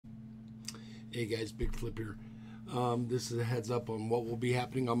Hey guys, Big Flip here. This is a heads up on what will be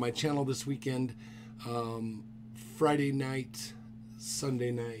happening on my channel this weekend. Friday night,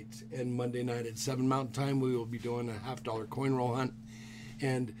 Sunday night, and Monday night at 7 Mountain Time, we will be doing a $50 coin roll hunt.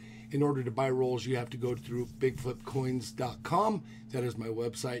 And in order to buy rolls, you have to go through BIGFLIPcoins.com. That is my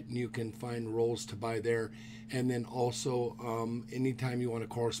website, and you can find rolls to buy there. And then also, anytime you want to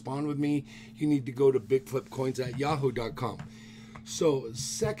correspond with me, you need to go to BIGFLIPcoins@yahoo.com. So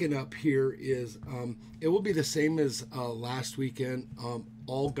second up here is, it will be the same as last weekend,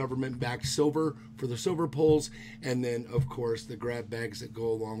 all government-backed silver for the silver pulls, and then, of course, the grab bags that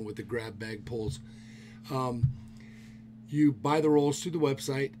go along with the grab bag pulls. You buy the rolls through the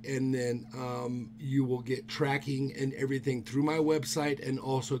website, and then you will get tracking and everything through my website and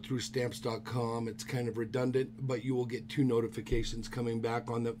also through stamps.com. It's kind of redundant, but you will get 2 notifications coming back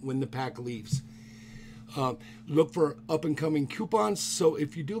on when the pack leaves. Look for up-and-coming coupons. So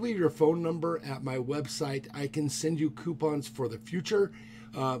if you do leave your phone number at my website, I can send you coupons for the future.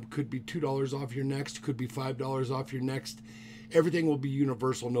 Could be $2 off your next, could be $5 off your next. Everything will be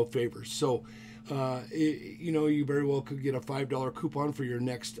universal, no favors. So, you very well could get a $5 coupon for your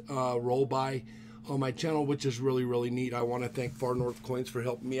next roll buy on my channel, which is really, really neat. I want to thank Far North Coins for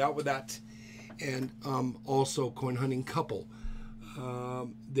helping me out with that. And also Coin Hunting Couple.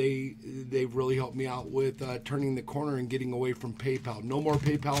 They've really helped me out with turning the corner and getting away from PayPal. No more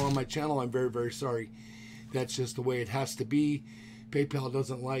PayPal on my channel. I'm very, very sorry. That's just the way it has to be. PayPal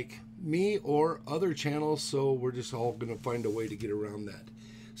doesn't like me or other channels, so we're just all going to find a way to get around that.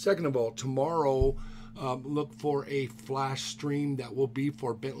 Second of all, tomorrow, look for a flash stream that will be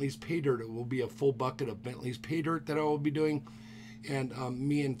for Bentley's Pay Dirt. It will be a full bucket of Bentley's Pay Dirt that I will be doing, and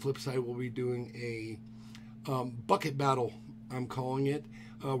me and Flipside will be doing a bucket battle, I'm calling it.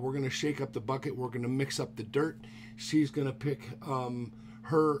 We're going to shake up the bucket. We're going to mix up the dirt. She's going to pick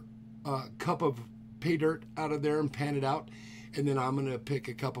her cup of pay dirt out of there and pan it out. And then I'm going to pick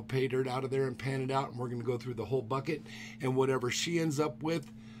a cup of pay dirt out of there and pan it out. And we're going to go through the whole bucket. And whatever she ends up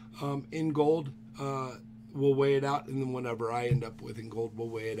with in gold, we'll weigh it out. And then whatever I end up with in gold, we'll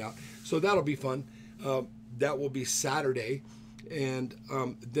weigh it out. So that'll be fun. That will be Saturday. And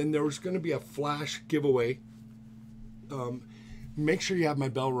then there's going to be a flash giveaway. Make sure you have my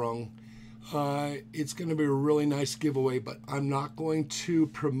bell rung. It's going to be a really nice giveaway, but I'm not going to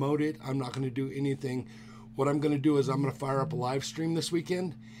promote it. I'm not going to do anything. What I'm going to do is I'm going to fire up a live stream this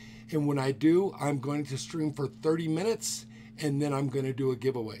weekend. And when I do, I'm going to stream for 30 minutes, and then I'm going to do a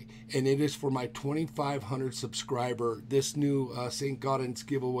giveaway. And it is for my 2,500 subscriber. This new St. Gaudens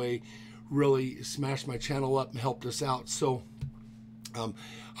giveaway really smashed my channel up and helped us out. So I'm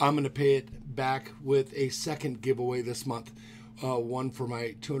going to pay it back with a second giveaway this month. One for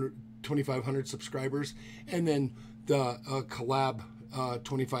my 2,500 subscribers, and then the collab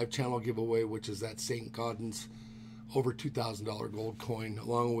 25 channel giveaway, which is that St. Gaudens over $2,000 gold coin,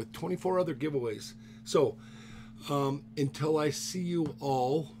 along with 24 other giveaways. So until I see you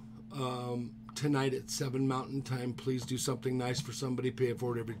all tonight at 7 Mountain Time, please do something nice for somebody. Pay it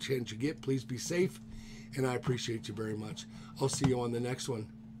forward every chance you get. Please be safe, and I appreciate you very much. I'll see you on the next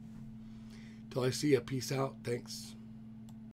one. Till I see you, peace out. Thanks.